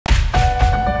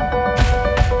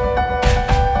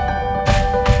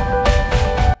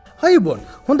අයබෝන්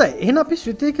හොඳයි එහෙනම් අපි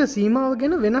ශ්‍රිතයක සීමාව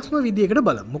ගැන වෙනස්ම විදියකට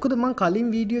බලමු. මොකද මම කලින්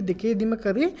වීඩියෝ දෙකේදීම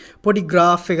කරේ පොඩි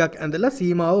graph එකක් ඇඳලා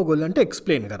සීමාව ඔයගොල්ලන්ට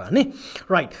explain කරානේ.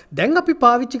 right. දැන් අපි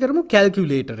පාවිච්චි කරමු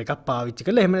calculator එකක් පාවිච්චි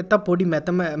කරලා එහෙම නැත්නම් පොඩි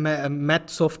math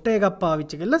software එකක්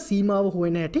පාවිච්චි කරලා සීමාව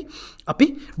හොයන හැටි අපි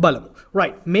බලමු.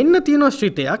 right. මෙන්න තියෙනවා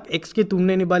ශ්‍රිතයක් x ගේ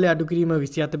 3 වෙනි බලය අඩු කිරීම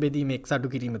 27 බෙදීම x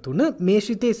අඩු කිරීම 3. මේ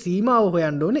ශ්‍රිතේ සීමාව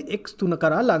හොයන්න ඕනේ x 3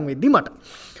 කරා ලං වෙද්දි මට.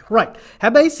 right.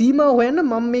 හැබැයි සීමාව හොයන්න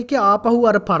මම මේකේ ආපහු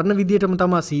අර පරණ විදියටම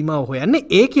තමයි සීමාව හොයන්නේ.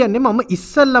 ඒ කියන්නේ මම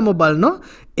ඉස්සල්ලාම බලනවා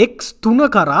x3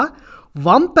 කරා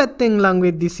වම් පැත්තෙන් ලං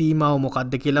වෙද්දි සීමාව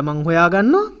මොකක්ද කියලා මම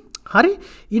හොයාගන්නවා. හරි.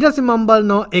 ඊට පස්සේ මම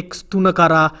බලනවා x3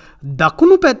 කරා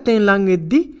දකුණු පැත්තෙන් ලං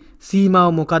වෙද්දි සීමාව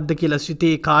මොකක්ද කියලා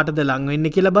ශ්‍රිතේ කාටද ලං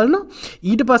වෙන්නේ කියලා බලනවා.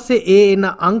 ඊට පස්සේ ඒ එන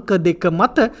අංක දෙක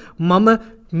මත මම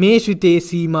මේ ශ්‍රිතේ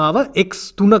සීමාව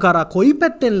x3 කරා කොයි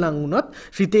පැත්තෙන් ලං වුණත්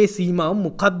ශ්‍රිතේ සීමාව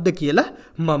මොකක්ද කියලා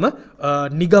මම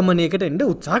නිගමනයකට එන්න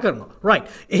උත්සාහ කරනවා. right.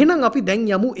 එහෙනම් අපි දැන්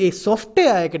යමු ඒ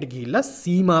software එකට ගිහිල්ලා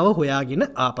සීමාව හොයාගෙන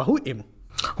ආපහු එමු.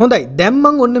 හොඳයි දැන්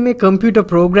මම ඔන්න මේ කම්පියුටර්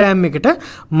ප්‍රෝග්‍රෑම් එකට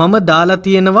මම දාලා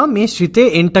තියෙනවා මේ ශ්‍රිතේ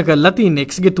එන්ටර් කරලා තියෙන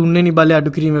x ගේ 3 වෙනි බලය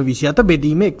අඩු කිරීම 27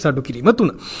 බෙදීම x අඩු කිරීම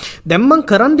 3. දැන් මම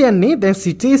කරන්න යන්නේ දැන්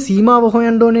ශ්‍රිතේ සීමාව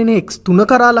හොයන්න ඕනේනේ x 3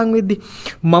 කරා ලං වෙද්දි.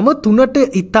 මම 3ට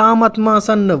ඊටාත්ම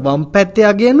ආසන්න වම් පැත්තේ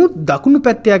යගෙනුත් දකුණු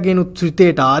පැත්තේ යගෙනුත්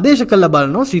ශ්‍රිතේට ආදේශ කරලා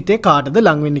බලනවා ශ්‍රිතේ කාටද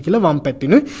ලං වෙන්නේ කියලා වම්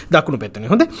පැත්තේනේ දකුණු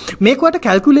පැත්තේනේ. හොඳයි මේකට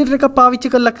කැල්කියුලේටර් එකක්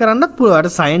පාවිච්චි කරලා කරන්නත්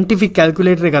පුළුවන්. සයන්ටිෆික්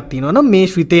කැල්කියුලේටර් එකක් තියෙනවා නම් මේ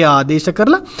ශ්‍රිතේ ආදේශ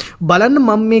කරලා බලන්න මම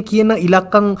මේ කියන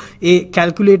ඉලක්කම් ඒ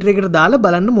කැල්කියුලේටර් එකට දාලා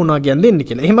බලන්න මොනවා කියන්නේ දෙන්නේ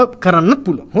කියලා. එහෙම කරන්නත්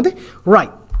පුළුවන්. හොඳයි.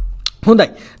 right. හොඳයි.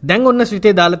 දැන් ඔන්න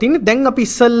ශ්‍රිතේ දාලා තින්නේ. දැන් අපි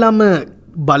ඉස්සල්ලාම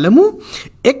බලමු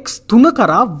x3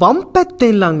 කරා වම්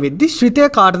පැත්තෙන් ලං වෙද්දි ශ්‍රිතය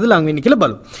කාටද ලං වෙන්නේ කියලා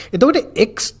බලමු. එතකොට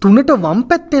x3ට වම්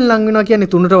පැත්තෙන් ලං වෙනවා කියන්නේ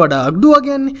 3ට වඩා අඩු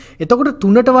අගයන්නේ. එතකොට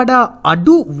 3ට වඩා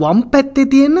අඩු වම් පැත්තේ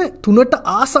තියෙන 3ට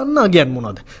ආසන්න අගයන්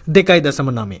මොනවද?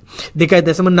 2.9.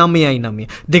 2.9යි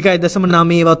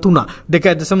 2.9ව 3.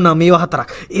 2.9ව 4ක්.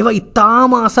 ඒවා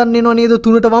ඉතාම ආසන්න වෙනව නේද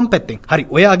 3ට වම් පැත්තෙන්. හරි.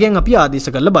 ඔය අගයන් අපි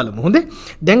ආදේශ කරලා බලමු. හොඳේ.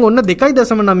 දැන් ඔන්න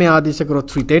 2.9 ආදේශ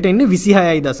කරොත් ශ්‍රිතයට එන්නේ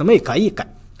 26.11.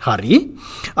 හරි.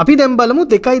 අපි දැන් බලමු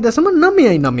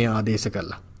 2.9 ආදේශ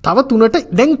කරලා. තව 3ට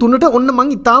දැන් 3ට ඔන්න මං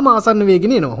ඉතාම ආසන්න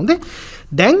වේගෙන එනවා. හොඳේ.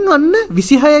 දැන් අන්න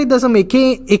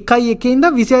 26.11 ඉඳන්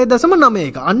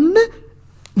 26.91. අන්න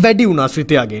වැඩි වුණා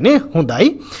ශ්‍රිතයගේ නේ. හොඳයි.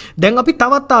 දැන් අපි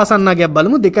තවත් ආසන්න අගයක්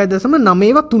බලමු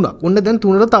 2.9ව 3ක්. ඔන්න දැන්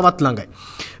 3ට තවත් ළඟයි.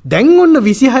 දැන් ඔන්න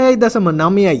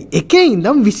 26.9යි 1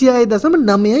 ඉඳන්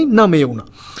 26.9 වුණා.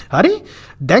 හරි.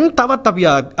 දැන් තවත් අපි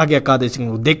අගයක් ආදේශ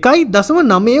කරමු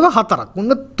 2.9ව 4ක්. ඔන්න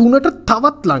 3ට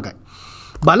තවත් ළඟයි.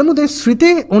 බලමු දැන්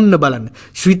ශ්‍රිතේ ඔන්න බලන්න.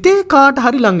 ශ්‍රිතේ කාට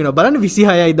හරි ලං වෙනවා. බලන්න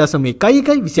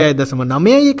 26.11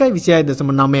 26.9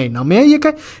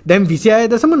 26.9 දැන්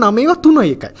 26.9ව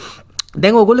 3යි 1යි.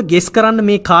 දැන් ඔයගොල්ලෝ ගෙස් කරන්න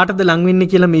මේ කාටද ලං වෙන්නේ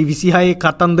කියලා මේ 26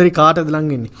 කතන්දරේ කාටද ලං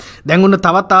වෙන්නේ. දැන් ඔන්න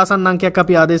තවත් ආසන්න අංකයක්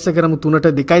අපි ආදේශ කරමු 3ට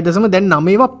 2.9 දැන්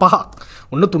 9ව 5ක්.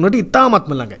 ඔන්න 3ට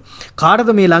ඉතාමත්ම ළඟයි. කාටද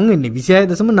මේ ලං වෙන්නේ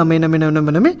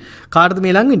 26.999 කාටද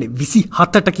මේ ලං වෙන්නේ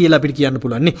 27ට කියලා අපිට කියන්න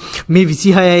පුළුවන් නේ. මේ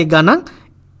 26 ගණන්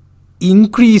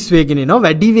ඉන්ක්‍රීස් වේගෙන එනවා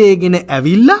වැඩි වේගෙන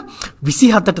ඇවිල්ලා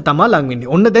 27ට තමයි ලං වෙන්නේ.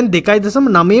 ඔන්න දැන්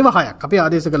 2.9ව 6ක් අපි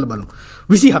ආදේශ කරලා බලමු.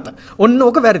 27. ඔන්න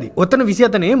ඕක වැරදි. ඔතන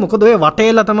 27 නේ. මොකද ඔය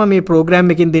වටේලා තමයි මේ ප්‍රෝග්‍රෑම්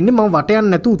එකෙන් දෙන්නේ. මම වටයන්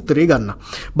නැතුව උත්තරේ ගන්නවා.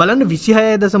 බලන්න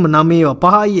 26.9ව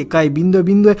 5යි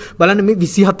 1.0 බලන්න මේ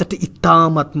 27ට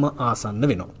ඉතාමත්ම ආසන්න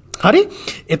වෙනවා. හරි.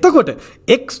 එතකොට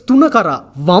x3 කරා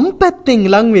වම් පැත්තෙන්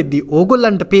ලං වෙද්දි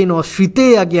ඕගොල්ලන්ට පේනවා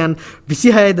ශ්‍රිතේ අගයන්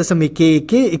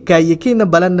 26.11 ඉන්න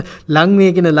බලන්න ලං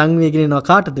වේගෙන එනවා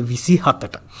කාටද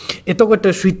 27ට. එතකොට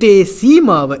ශ්‍රිතේ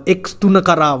සීමාව x3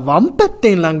 කරා වම්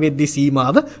පැත්තෙන් ලං වෙද්දි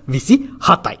සීමාව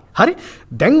 27යි. හරි.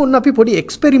 දැන් ඔන්න අපි පොඩි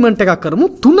එක්ස්පෙරිමන්ට් එකක් කරමු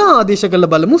 3 ආදේශ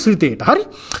කරලා බලමු ශ්‍රිතේට. හරි.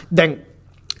 දැන්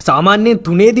සාමාන්‍යයෙන්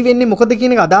 3ේදී වෙන්නේ මොකද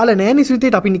කියන එක අදාළ නැහැ නේ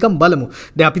ශ්‍රිතේට. අපි නිකන් බලමු.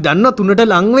 දැන් අපි දන්නවා 3ට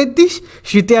ලං වෙද්දි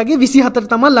ශ්‍රිතයාගේ 24ට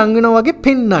තමයි ලං වෙනවා වගේ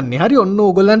පෙන්වන්නේ. හරි. ඔන්න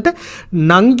ඕගොල්ලන්ට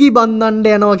නංගි බන්දන්න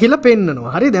යනවා කියලා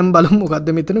පෙන්නනවා. හරි. දැන් බලමු මොකද්ද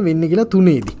මෙතන වෙන්නේ කියලා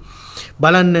 3ේදී.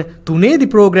 බලන්න 3ේදී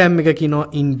ප්‍රෝග්‍රෑම් එක කියනවා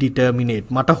ඉන්ඩිටර්මිනේට්.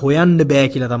 මට හොයන්න බෑ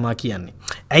කියලා තමයි කියන්නේ.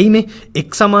 ඇයි මේ x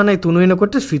සමානයි 3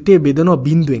 වෙනකොට ශ්‍රිතේ බෙදනවා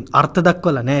බිඳුවෙන්. අර්ථ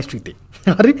දක්වලා නැහැ ශ්‍රිතේ.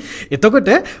 හරි.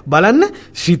 එතකොට බලන්න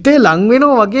ශ්‍රිතේ ලං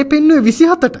වෙනවා වගේ පෙන්වුවේ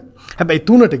 27ට. හැබැයි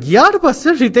 3ට ගියාට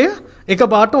පස්සේ ශ්‍රිතය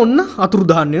එකපාරට ඔන්න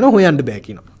අතුරුදහන් වෙනවා හොයන්න බෑ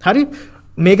කියනවා. හරි.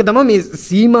 මේක තමයි මේ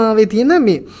සීමාවේ තියෙන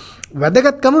මේ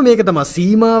වැදගත්කම මේක තමයි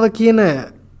සීමාව කියන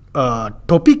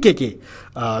ටොපික් එකේ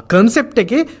කන්සෙප්ට්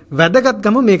එකේ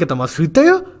වැදගත්කම මේක තමයි ශ්‍රිතය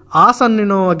ආසන්න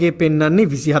වෙනවා වගේ පෙන්වන්නේ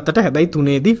 27ට හැබැයි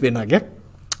 3ේදී වෙනගයක්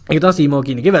ඒක තමයි සීමාව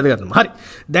කියන එකේ වැදගත්කම. හරි.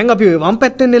 දැන් අපි වම්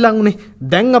පැත්තෙන් ලඟ උනේ.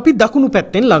 දැන් අපි දකුණු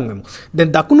පැත්තෙන් ලඟ වෙමු. දැන්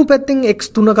දකුණු පැත්තෙන් x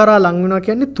 3 කරා ලඟ වෙනවා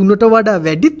කියන්නේ 3ට වඩා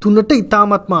වැඩි 3ට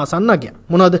ඉතාමත්ම ආසන්න අගයක්.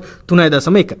 මොනවද?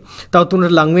 3.1. තව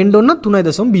 3ට ලඟ වෙන්න ඕන නම්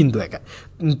 3.01.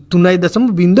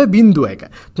 3.01.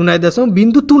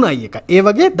 3.01. ඒ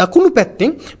වගේ දකුණු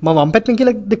පැත්තෙන් මම වම් පැත්තෙන්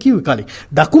කියලාද කිව්වේ කලින්.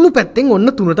 දකුණු පැත්තෙන් ඔන්න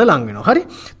 3ට ලඟ වෙනවා. හරි.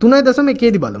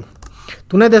 3.1 දී බලමු.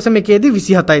 3.1 දී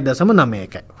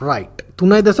 27.9. right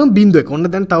 3.01 ඔන්න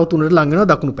දැන් තව 3ට ලඟ වෙනවා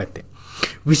දකුණු පැත්තේ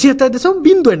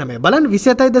 27.09 බලන්න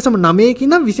 27.9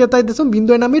 කිනම්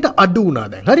 27.09ට අඩු වුණා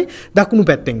දැන් හරි දකුණු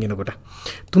පැත්තෙන් එනකොට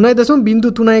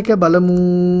 3.01 බලමු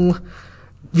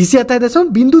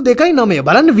 27.09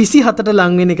 බලන්න 27ට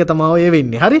ලඟ වෙන එක තමයි ඔය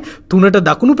වෙන්නේ හරි 3ට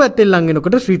දකුණු පැත්තෙන් ලඟ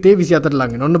වෙනකොට ශ්‍රීතේ 27ට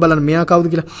ලඟ වෙනවා ඔන්න බලන්න මෙයා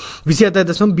කවුද කියලා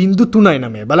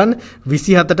 27.39 බලන්න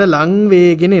 27ට ලඟ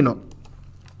වේගෙන එනවා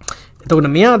එතකොට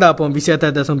මෙයා දාපුවම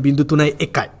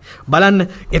 27.01යි. බලන්න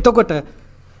එතකොට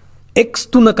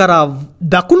x3 කරා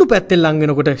දකුණු පැත්තෙන් ලං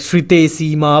වෙනකොට ශ්‍රිතේ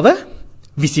සීමාව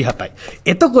 27යි.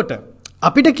 එතකොට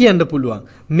අපිට කියන්න පුළුවන්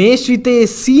මේ ශ්‍රිතේ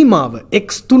සීමාව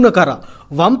x3 කරා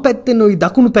වම් පැත්තෙන් උයි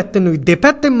දකුණු පැත්තෙන් උයි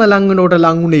දෙපැත්තෙන්ම ලං වෙනකොට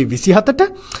ලං උනේ 27ට.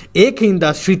 ඒකින්ද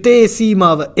ශ්‍රිතේ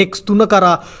සීමාව x3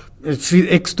 කරා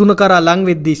x3 කරා ලං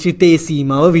වෙද්දී ශ්‍රිතේ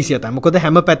සීමාව 27යි. මොකද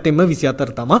හැම පැත්තෙම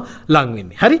 24 තමයි ලං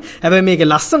වෙන්නේ. හරි? හැබැයි මේකේ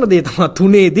ලස්සන දේ තමයි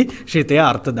 3 දී ශ්‍රිතය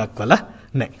අර්ථ දක්වලා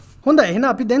නැහැ. හොඳයි එහෙනම්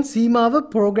අපි දැන් සීමාව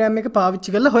ප්‍රෝග්‍රෑම් එක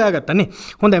පාවිච්චි කරලා හොයාගත්තා නේ.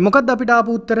 හොඳයි මොකද්ද අපිට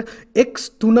ආපු උත්තර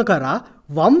x3 කරා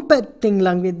වම් පැත්තෙන්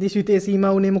ලං වෙද්දී ශ්‍රිතේ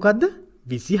සීමාව උනේ මොකද්ද?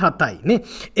 27යි නේ.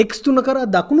 x3 කරා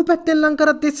දකුණු පැත්තෙන් ලං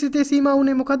කරත් ශ්‍රිතේ සීමාව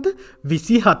උනේ මොකද්ද?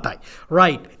 27යි.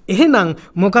 right. එහෙනම්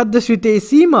මොකද්ද ශ්‍රිතේ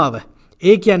සීමාව?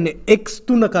 ඒ කියන්නේ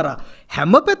x3 කරා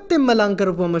හැම පැත්තෙන්ම ලං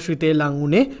කරපුවම ශ්‍රිතේ ලං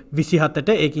උනේ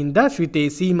 27ට. ඒකින්ද ශ්‍රිතේ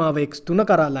සීමාව x3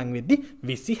 කරා ලං වෙද්දි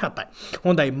 27යි.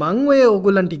 හොඳයි මම ඔය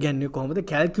ඕගොල්ලන්ට ඉගැන්වුවේ කොහොමද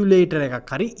කැල්කියුලේටර්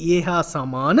එකක් හරි ඒහා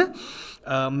සමාන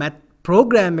මැත්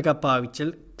ප්‍රෝග්‍රෑම් එකක්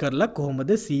පාවිච්චි කරලා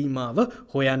කොහොමද සීමාව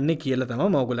හොයන්නේ කියලා තමයි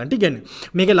මම ඔයගොල්ලන්ට ඉගැන්වුවේ.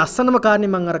 මේකේ ලස්සනම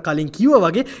කාරණේ මම අර කලින් කිව්වා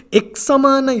වගේ x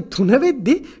සමානයි 3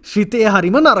 වෙද්දි ශ්‍රිතය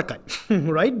හරිම නරකයි.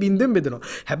 right බින්දෙන් බෙදනවා.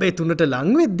 හැබැයි 3ට ලං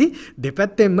වෙද්දි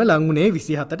දෙපැත්තෙන්ම ලං උනේ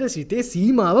 27ට ශ්‍රිතේ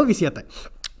සීමාව 27යි.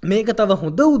 මේක තව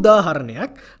හොඳ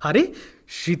උදාහරණයක්. හරි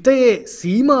ශ්‍රිතයේ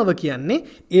සීමාව කියන්නේ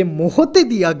ඒ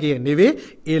මොහොතේදී අගය නෙවෙයි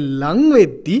ඒ ලං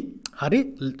වෙද්දි හරි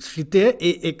ශ්‍රිතය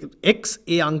x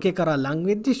ඒ අංකේ කරා ලං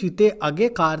වෙද්දි ශ්‍රිතේ අගේ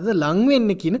කාර්යද ලං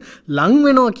වෙන්නේ කියන ලං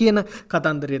වෙනවා කියන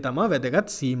කතන්දරය තමයි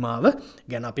වැදගත් සීමාව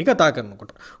ගැන අපි කතා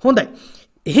කරනකොට. හොඳයි.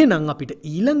 එහෙනම් අපිට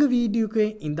ඊළඟ වීඩියෝ එකේ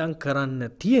ඉඳන් කරන්න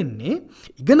තියෙන්නේ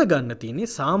ඉගෙන ගන්න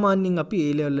තියෙන්නේ සාමාන්‍යයෙන් අපි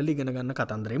A level වල ඉගෙන ගන්න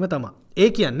කතන්දරෙම තමයි. ඒ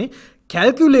කියන්නේ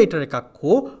කැල්කියුලේටර් එකක්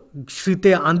හෝ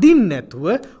ශ්‍රිතය අඳින්න නැතුව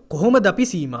කොහොමද අපි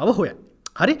සීමාව හොයන්නේ?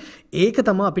 හරි ඒක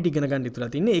තමයි අපිට ඉගෙන ගන්න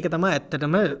ඉතුරුලා තින්නේ. ඒක තමයි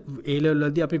ඇත්තටම A level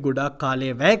වලදී අපි ගොඩාක්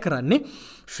කාලය වැය කරන්නේ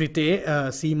ශ්‍රිතේ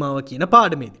සීමාව කියන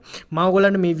පාඩමේදී. මම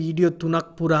ඔයගලන්ට මේ වීඩියෝ 3ක්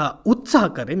පුරා උත්සාහ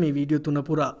කරේ මේ වීඩියෝ 3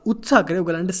 පුරා උත්සාහ කරේ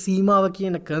ඔයගලන්ට සීමාව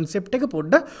කියන concept එක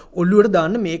පොඩ්ඩක් ඔළුවට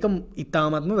දාන්න. මේක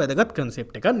ඉතාමත්ම වැදගත්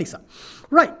concept එකක් නිසා.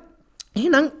 right.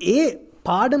 එහෙනම් ඒ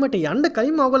පාඩමට යන්න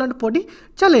කලින් මම ඔයගලන්ට පොඩි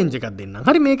challenge එකක් දෙන්නම්.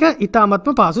 හරි මේක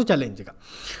ඉතාමත්ම පාසු challenge එකක්.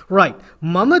 right.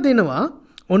 මම දෙනවා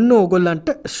ඔන්න ඕගොල්ලන්ට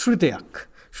ශ්‍රිතයක්.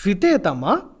 ශ්‍රිතය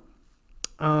තමා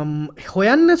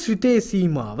හොයන්න ශ්‍රිතේ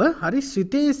සීමාව. හරි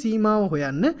ශ්‍රිතේ සීමාව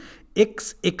හොයන්න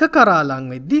x1 කරා ලං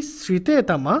වෙද්දි ශ්‍රිතය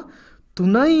තමා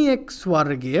 3x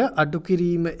වර්ගය අඩු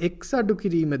කිරීම x අඩු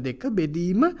කිරීම 2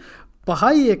 බෙදීම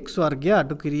 5x වර්ගය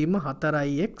අඩු කිරීම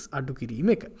 4x අඩු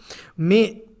කිරීම 1. මේ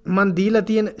මන් දීලා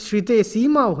තියෙන ශ්‍රිතේ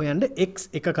සීමාව හොයන්න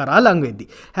x1 කරා ලං වෙද්දි.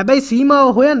 හැබැයි සීමාව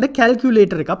හොයන්න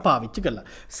කැල්කියුලේටර් එකක් පාවිච්චි කරලා.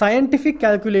 සයන්ටිෆික්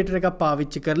කැල්කියුලේටර් එකක්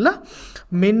පාවිච්චි කරලා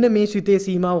මෙන්න මේ ශ්‍රිතේ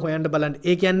සීමාව හොයන්න බලන්න.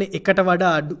 ඒ කියන්නේ එකට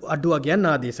වඩා අඩු අගයන්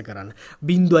ආදේශ කරන්න.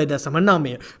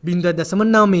 0.9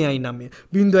 0.999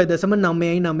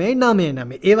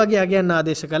 0.99999 ඒ වගේ අගයන්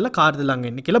ආදේශ කරලා කාර්ද ලං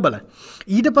වෙන්නේ කියලා බලන්න.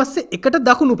 ඊට පස්සේ එකට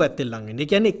දකුණු පැත්තෙන් ලං වෙන්නේ.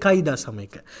 ඒ කියන්නේ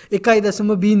 1.1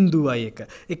 1.01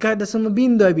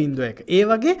 1.01 ඒ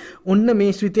වගේ ඔන්න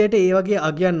මේ ශ්‍රිතයට ඒ වගේ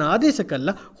අගයන් ආදේශ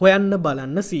කරලා හොයන්න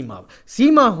බලන්න සීමාව.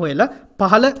 සීමාව හොයලා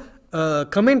පහළ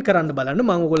කමෙන්ට් කරන්න බලන්න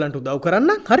මම ඔයගොල්ලන්ට උදව්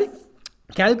කරන්න. හරි?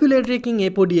 කැල්කියුලේටර් එකකින්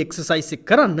ඒ පොඩි එක්සර්සයිස් එක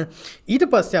කරන්න. ඊට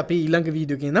පස්සේ අපි ඊළඟ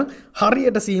වීඩියෝ එකේ ඉඳන්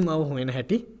හරියට සීමාව හොයන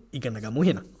හැටි ඉගෙන ගමු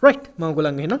එහෙනම්. රයිට්. මම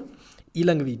ඔයගොල්ලන් එහෙනම්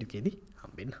ඊළඟ වීඩියෝ එකේදී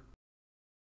හම්බෙන්න.